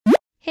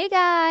Hey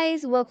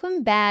guys,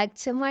 welcome back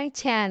to my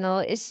channel.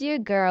 It's your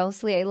girl,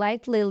 Slay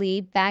Like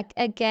Lily, back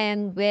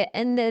again with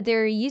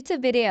another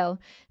YouTube video.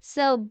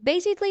 So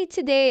basically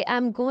today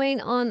I'm going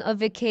on a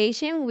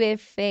vacation with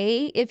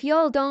Faye. If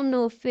y'all don't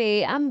know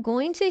Faye, I'm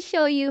going to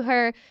show you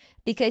her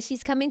because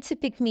she's coming to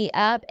pick me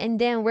up and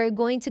then we're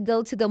going to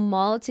go to the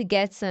mall to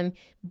get some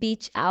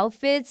beach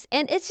outfits.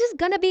 And it's just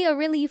gonna be a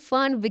really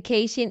fun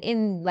vacation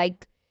in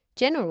like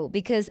general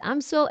because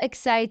I'm so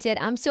excited.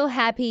 I'm so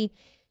happy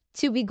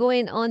to be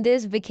going on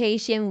this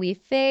vacation with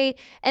Faye.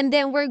 And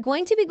then we're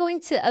going to be going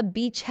to a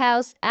beach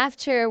house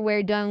after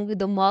we're done with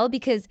the mall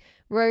because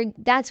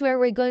that's where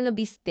we're going to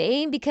be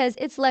staying because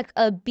it's like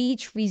a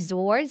beach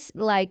resort.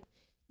 Like,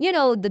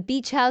 the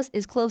beach house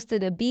is close to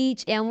the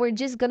beach and we're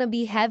just gonna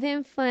be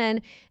having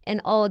fun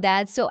and all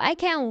that. So I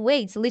can't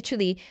wait,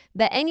 literally.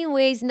 But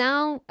anyways,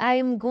 now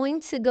I'm going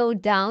to go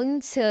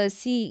down to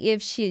see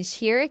if she's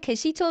here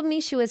because she told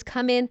me she was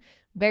coming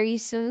very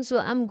soon. So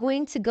I'm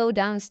going to go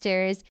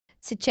downstairs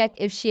to check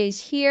if she is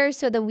here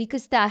so that we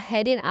could start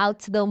heading out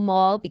to the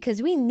mall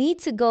because we need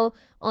to go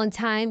on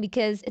time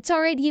because it's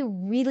already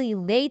really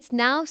late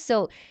now.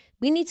 So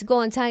we need to go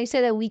on time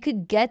so that we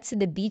could get to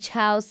the beach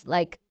house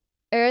like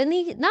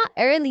early, not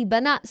early,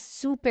 but not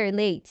super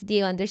late. Do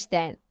you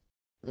understand?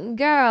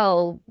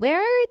 Girl,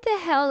 where the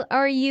hell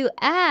are you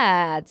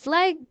at?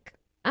 Like,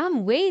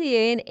 I'm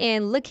waiting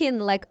and looking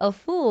like a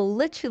fool,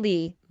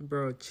 literally.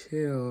 Bro,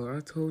 chill. I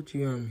told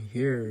you I'm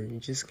here.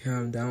 Just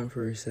calm down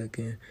for a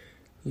second.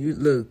 You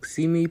look,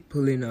 see me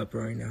pulling up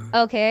right now.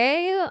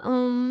 Okay,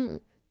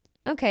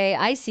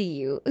 I see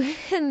you.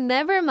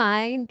 Never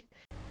mind.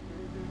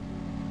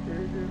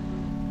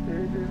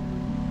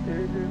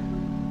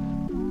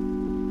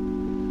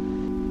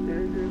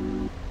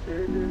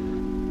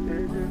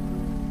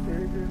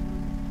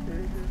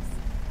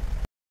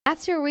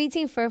 After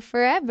waiting for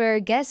forever,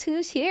 guess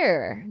who's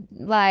here?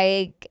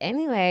 Like,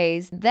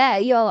 anyways,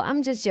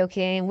 I'm just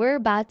joking. We're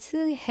about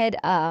to head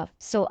up.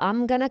 So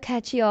I'm gonna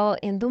catch y'all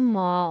in the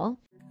mall.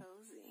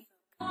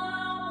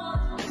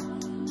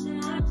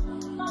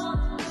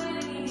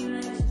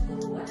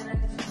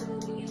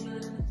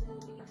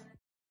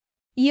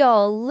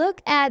 Yo,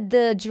 look at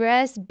the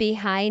dress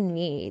behind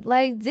me.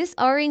 Like this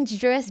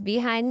orange dress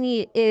behind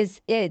me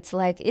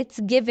like it's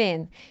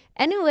given.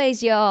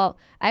 Anyways, y'all,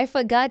 I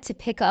forgot to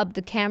pick up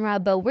the camera,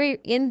 but we're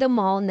in the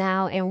mall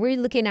now and we're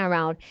looking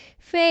around.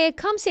 Faye,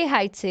 come say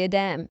hi to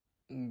them.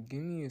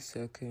 Give me a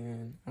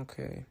second.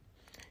 Okay.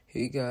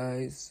 Hey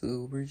guys,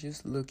 so we're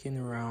just looking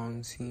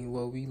around, seeing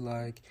what we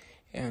like,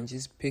 and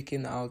just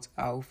picking out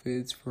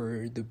outfits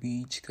for the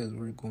beach because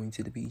we're going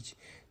to the beach.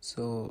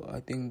 So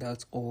I think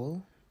that's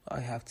all I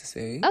have to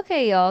say.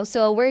 Okay, y'all.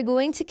 So we're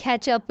going to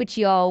catch up with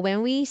y'all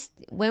when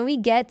we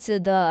get to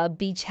the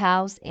beach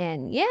house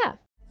and yeah.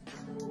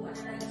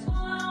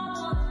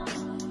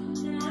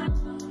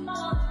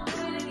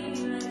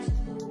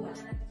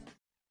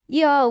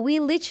 Yo, we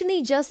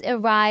literally just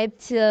arrived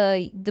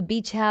to the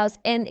beach house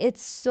and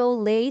it's so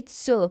late,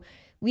 so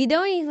we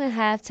don't even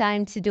have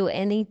time to do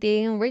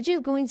anything. We're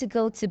just going to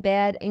go to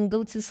bed and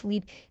go to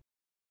sleep.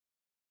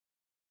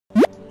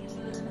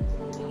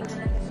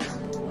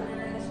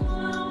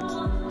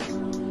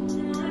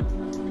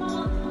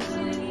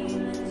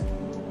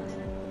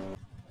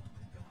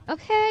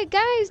 Okay,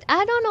 guys,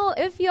 I don't know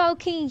if y'all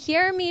can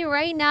hear me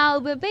right now,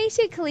 but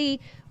basically,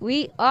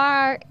 we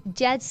are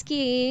jet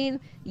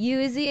skiing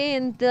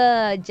using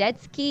the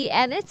jet ski,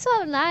 and it's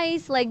so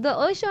nice. Like, the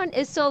ocean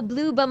is so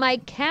blue, but my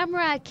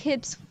camera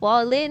keeps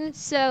falling,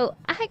 so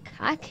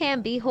I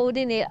can't be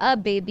holding it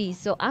up, baby.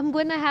 So I'm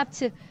gonna have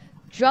to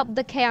drop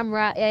the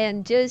camera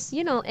and just,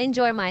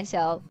 enjoy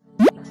myself.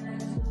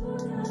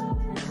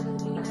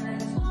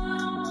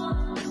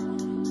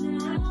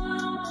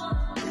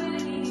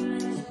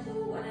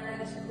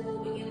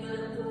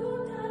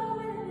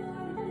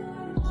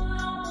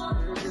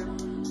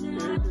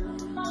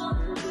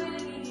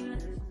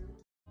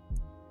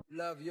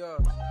 Love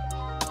yours.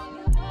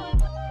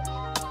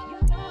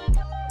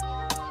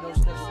 No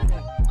such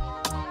thing.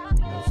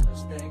 No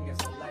such thing as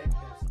a life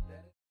that's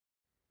better.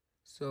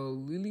 So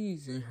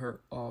Lily's in her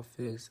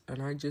office,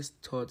 and I just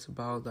thought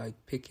about like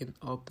picking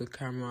up the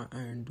camera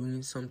and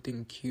doing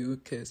something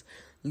cute because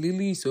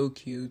Lily's so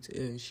cute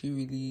and she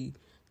really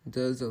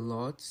does a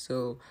lot.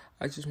 So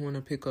I just want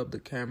to pick up the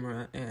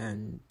camera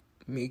and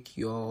make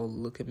y'all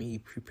look at me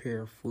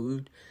prepare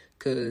food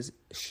because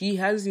she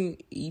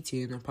hasn't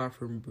eaten apart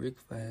from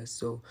breakfast.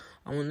 So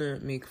I want to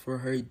make for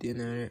her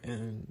dinner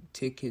and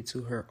take it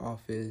to her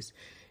office,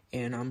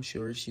 and I'm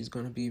sure she's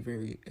gonna be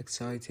very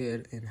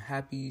excited and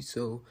happy.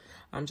 So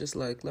I'm just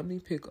like, let me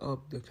pick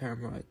up the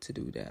camera to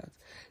do that.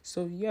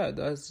 So yeah,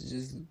 that's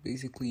just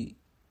basically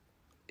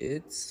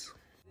it.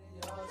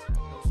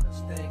 No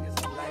such thing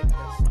as a life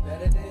that's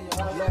better than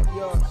yours. Love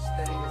yours. No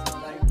such thing as a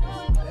life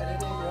that's better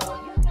than yours.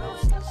 No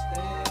such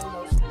thing,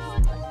 no such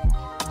thing.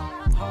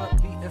 Heart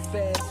beating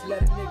fast,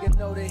 let a nigga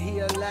know that he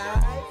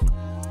alive.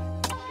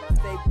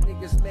 Fake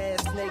niggas mad,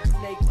 snakes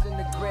in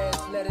the grass,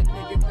 let a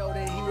nigga know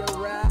that he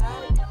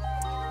arrived.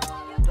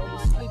 Don't be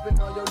sleeping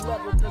on your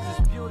lover, cause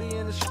it's beauty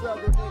in the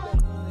struggle,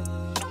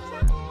 nigga.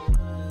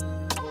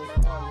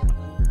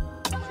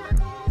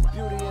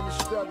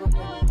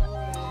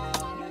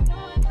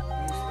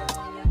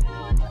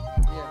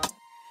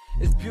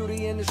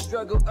 the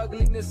struggle,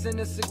 ugliness, and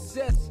the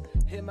success.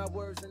 Hear my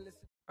words and listen.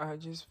 I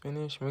just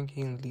finished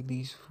making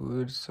Lily's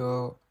food,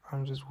 so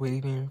I'm just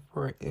waiting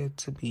for it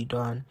to be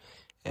done,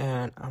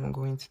 and I'm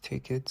going to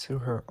take it to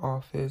her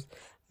office.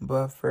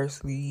 But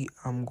firstly,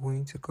 I'm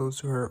going to go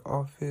to her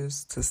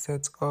office to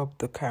set up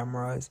the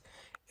cameras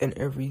and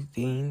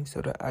everything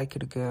so that I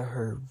could get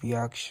her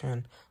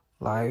reaction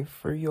live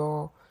for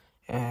y'all.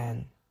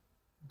 And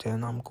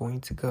then I'm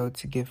going to go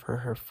to give her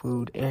her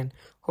food, and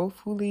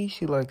hopefully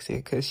she likes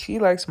it because she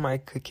likes my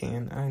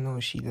cooking. I know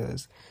she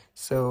does.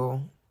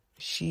 So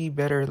she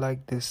better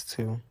like this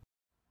too.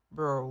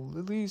 Bro,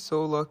 Lily's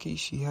so lucky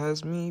she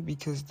has me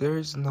because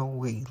there's no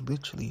way,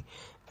 literally.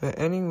 But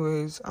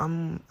anyways,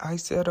 I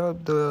set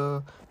up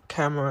the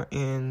camera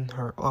in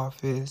her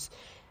office,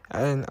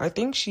 and I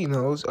think she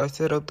knows I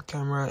set up the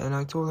camera, and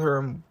I told her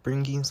I'm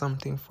bringing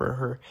something for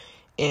her,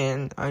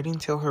 and I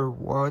didn't tell her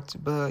what,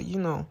 but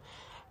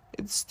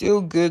it's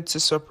still good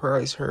to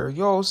surprise her.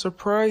 Y'all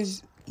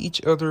surprise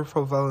each other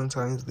for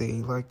Valentine's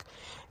Day. Like,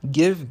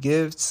 give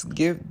gifts,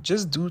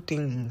 just do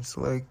things.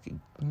 Like,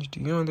 do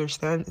you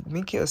understand?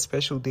 Make it a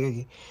special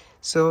day.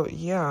 So,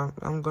 yeah,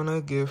 I'm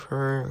gonna give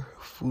her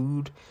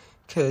food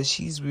because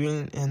she's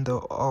been in the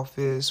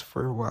office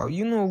for a while.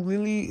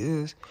 Lily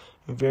is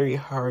very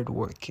hard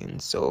working.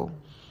 So,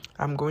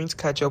 I'm going to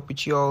catch up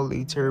with y'all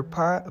later.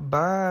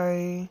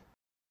 Bye.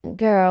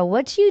 Girl,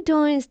 what you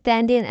doing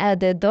standing at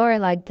the door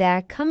like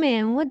that? Come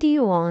in, what do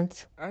you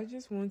want? I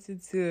just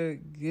wanted to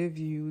give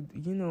you,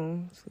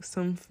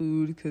 some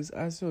food because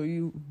I saw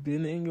you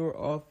been in your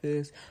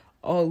office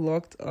all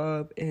locked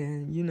up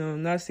and,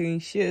 not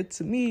saying shit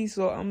to me.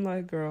 So I'm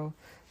like, girl,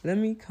 let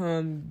me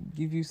come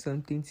give you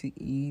something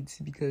to eat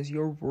because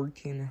you're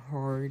working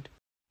hard.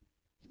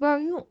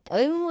 Bro,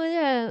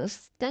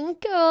 yes,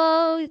 thank you.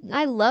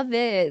 I love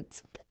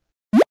it.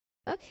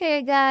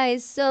 Okay,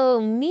 guys,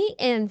 so me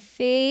and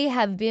Faye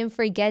have been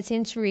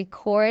forgetting to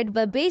record,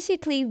 but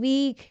basically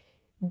we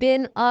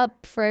been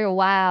up for a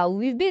while.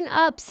 We've been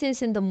up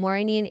since in the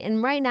morning,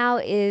 and right now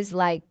is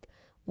like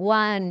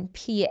 1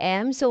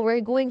 p.m. So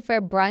we're going for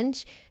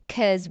brunch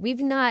because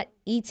we've not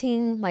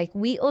eating, like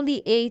we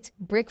only ate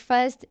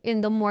breakfast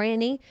in the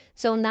morning.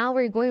 So now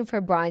we're going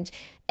for brunch.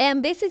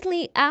 And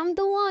basically, I'm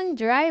the one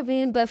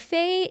driving, but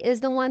Faye is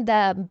the one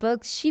that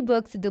booked. She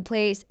booked the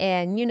place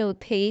and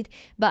paid.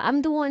 But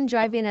I'm the one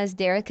driving us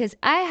there because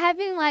I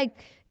haven't like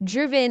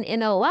driven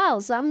in a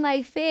while. So I'm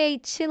like, Faye,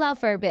 chill out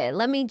for a bit.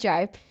 Let me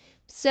drive.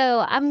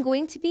 So I'm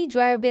going to be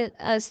driving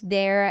us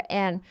there,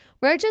 and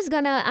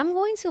I'm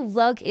going to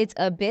vlog it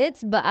a bit,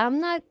 but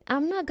I'm not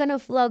gonna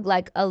vlog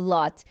like a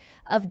lot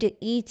of the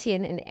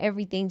eating and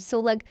everything. So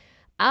like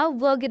I'll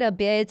vlog it a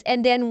bit,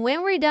 and then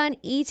when we're done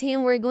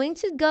eating, we're going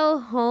to go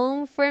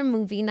home for a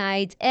movie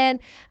night. And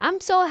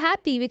I'm so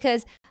happy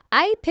because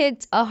I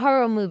picked a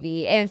horror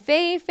movie, and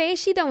Faye,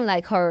 she don't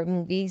like horror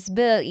movies,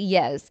 but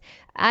yes,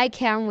 I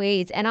can't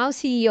wait. And I'll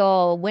see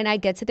y'all when I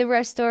get to the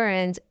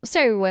restaurant.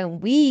 Sorry, when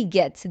we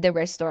get to the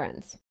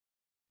restaurant.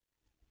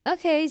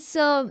 Okay,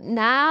 so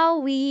now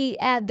we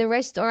at the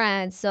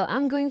restaurant. So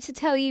I'm going to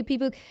tell you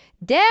people,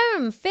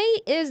 damn,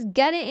 Faye is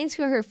getting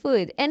into her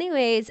food.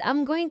 Anyways,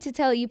 I'm going to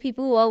tell you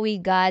people what we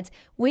got.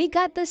 We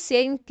got the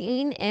same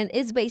thing, and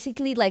it's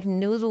basically like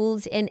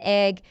noodles and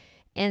egg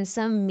and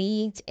some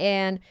meat,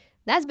 and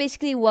that's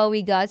basically what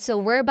we got.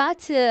 So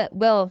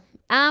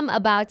I'm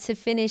about to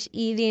finish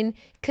eating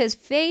because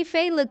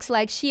Faye looks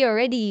like she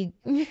already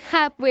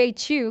halfway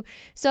through.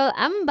 So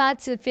I'm about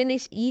to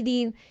finish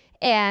eating,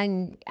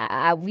 and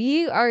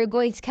we are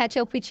going to catch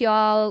up with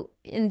y'all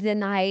in the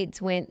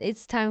night when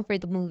it's time for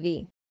the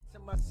movie.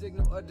 My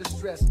signal of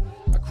distress.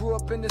 I grew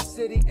up in the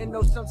city and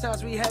know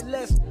sometimes we had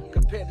less.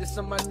 Compared to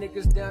some of my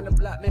niggas down the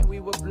block, man, we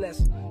were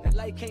blessed. And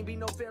life can't be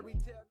no fairy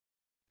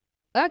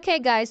tale. Okay,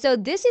 guys, so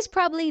this is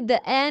probably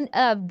the end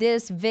of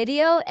this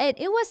video, and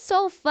it was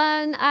so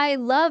fun. I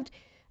loved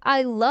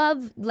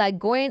like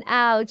going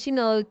out,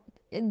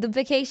 the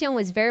vacation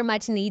was very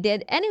much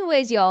needed.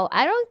 Anyways, y'all,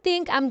 I don't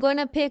think I'm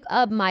gonna pick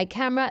up my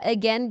camera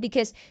again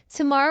because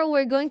tomorrow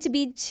we're going to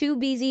be too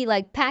busy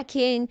like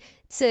packing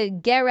to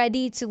get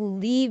ready to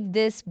leave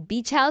this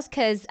beach house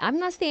because I'm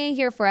not staying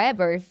here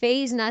forever.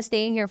 Faye's not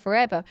staying here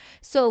forever.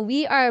 So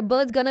we are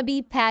both gonna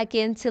be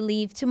packing to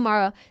leave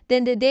tomorrow.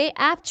 Then the day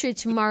after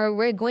tomorrow,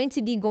 we're going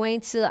to be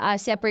going to our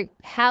separate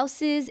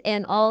houses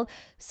and all.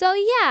 So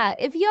yeah,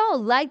 if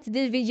y'all liked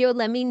this video,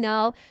 let me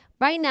know.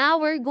 Right now,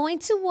 we're going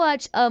to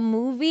watch a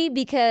movie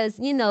because,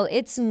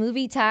 it's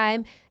movie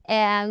time,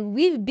 and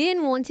we've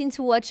been wanting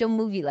to watch a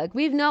movie. Like,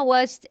 we've not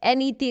watched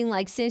anything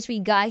like since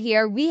we got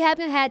here. We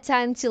haven't had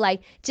time to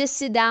like just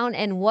sit down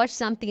and watch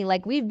something.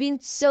 Like, we've been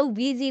so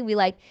busy with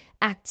like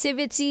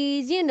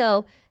activities,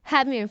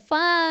 having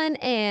fun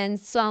and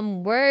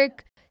some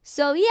work.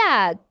 So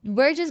yeah,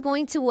 we're just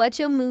going to watch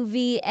a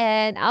movie,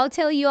 and I'll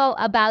tell you all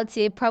about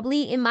it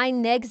probably in my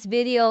next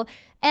video.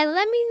 And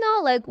let me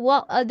know like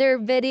what other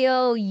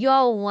video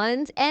y'all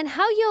want and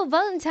how your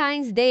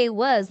Valentine's Day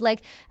was.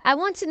 Like, I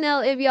want to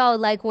know if y'all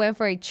like went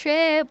for a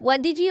trip.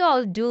 What did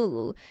y'all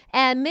do?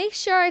 And make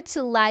sure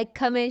to like,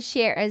 comment,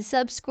 share, and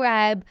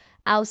subscribe.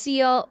 I'll see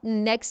y'all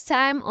next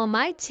time on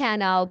my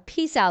channel.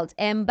 Peace out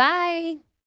and bye.